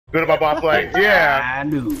Go to my boss like, yeah,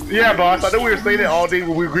 yeah, boss. I know we were saying it all day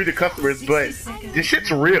when we greet the customers, but this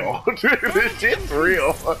shit's real. This shit's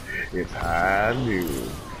real. It's high noon,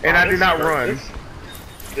 and I did not run.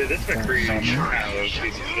 Dude, this McCree kind of a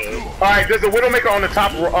piece of shit. All right, there's a Widowmaker on the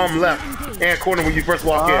top left hand corner when you first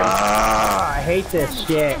walk in. I hate this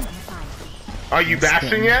shit. Are you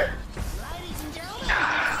bashing yet?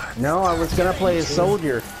 No, I was gonna play as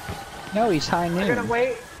soldier. No, he's high noon. I'm gonna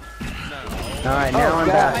wait. Alright, now I'm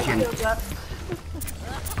bashing.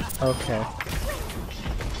 Okay.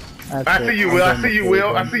 I see you, Will. I see you,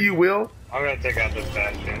 Will. I see you, Will. I'm gonna take out this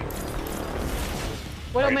bastion.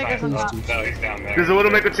 Widowmaker's on top. No, he's down there. There's a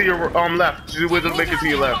Widowmaker to your left. There's a Widowmaker to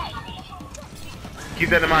your left. Keep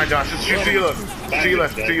that in mind, Josh. Just shoot to your left. To your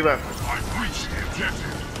left. To your left.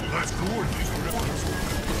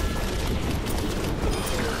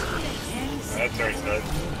 That's very good.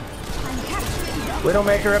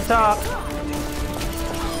 Widowmaker up top.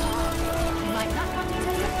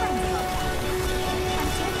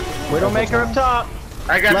 Widowmaker up top.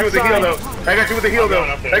 I got you with the heal though. I got you with the heal though.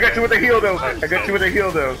 I got you with the heal though. I got you with the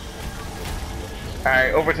heal though.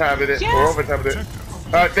 Alright, overtime with it. We're overtime with it.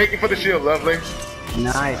 Thank you for the shield, lovely.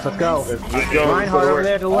 Nice, let's go. Let's go. Reinhardt over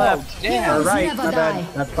there to the left. Yeah, Or right, my bad.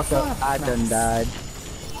 That's fucked up. I done died.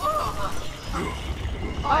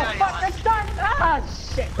 Oh fuck, it's done! Ah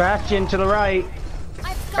shit! Bastion to the right.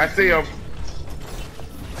 I see him.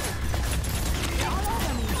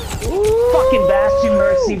 Fucking Bastion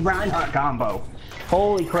Mercy Reinhardt combo.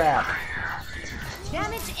 Holy crap.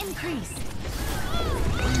 Damage increased.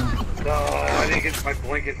 No, I didn't get my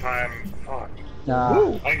blink in time. Fuck.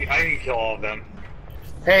 I can kill all of them.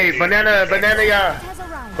 Hey, banana. Has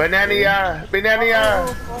arrived. Banana.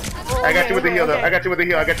 I got you with the heal though. I got you with the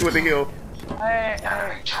heal.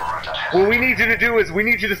 What we need you to do is we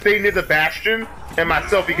need you to stay near the Bastion and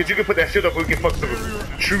myself because you can put that shit up and we can fuck some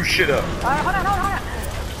true shit up. Hold on.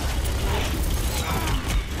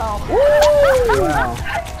 Oh. Wow.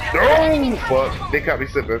 Oh fuck! They caught me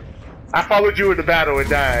slipping. I followed you in the battle and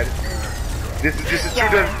died. This is true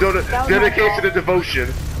dedication and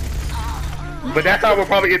devotion. But that's how we'll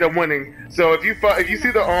probably end up winning. So if you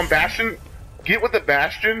see the Bastion, get with the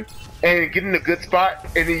Bastion and get in a good spot,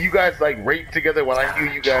 and then you guys like raid together while I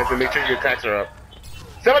heal you guys and make sure your attacks are up.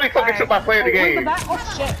 Somebody fucking took my play of the game. Oh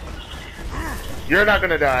shit! You're not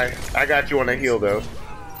gonna die. I got you on a heal though.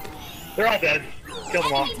 They're all dead. Killed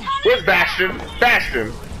them all. Where's Bastion?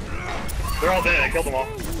 Bastion. They're all dead. I killed them all.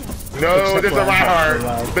 No, there's a Reinhardt.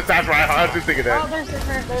 Besides Reinhardt, I was just thinking that. Oh, there's that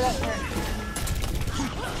turn.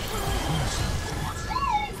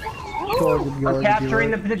 I'm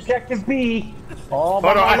capturing the objective B. Hold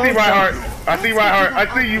on, I see Reinhardt. I see Reinhardt. I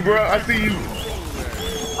see you, bro. I see you.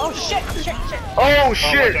 Oh shit! Oh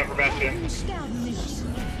shit!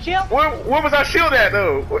 Shield! Where was our shield at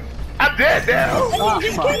though? I'm dead now. He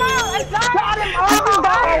came out! I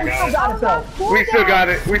got him! We still got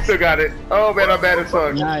it. We still got it. Oh man, I'm bad as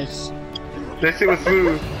fuck. Nice. That shit was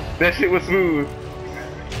smooth. That shit was smooth.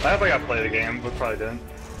 I hope I got to play the game, but probably didn't.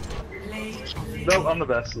 Nope, I'm the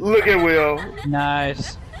best. Look at Will.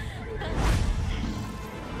 Nice.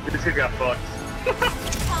 This kid got fucked.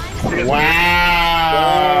 Wow.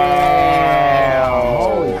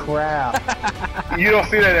 Holy crap. You don't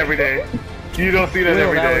see that every day. You don't see that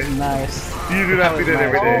every That day. was nice. You do not see that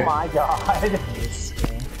every day. Oh my god.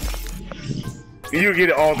 You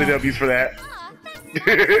get all the W's for that.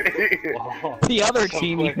 The other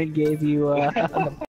team even gave you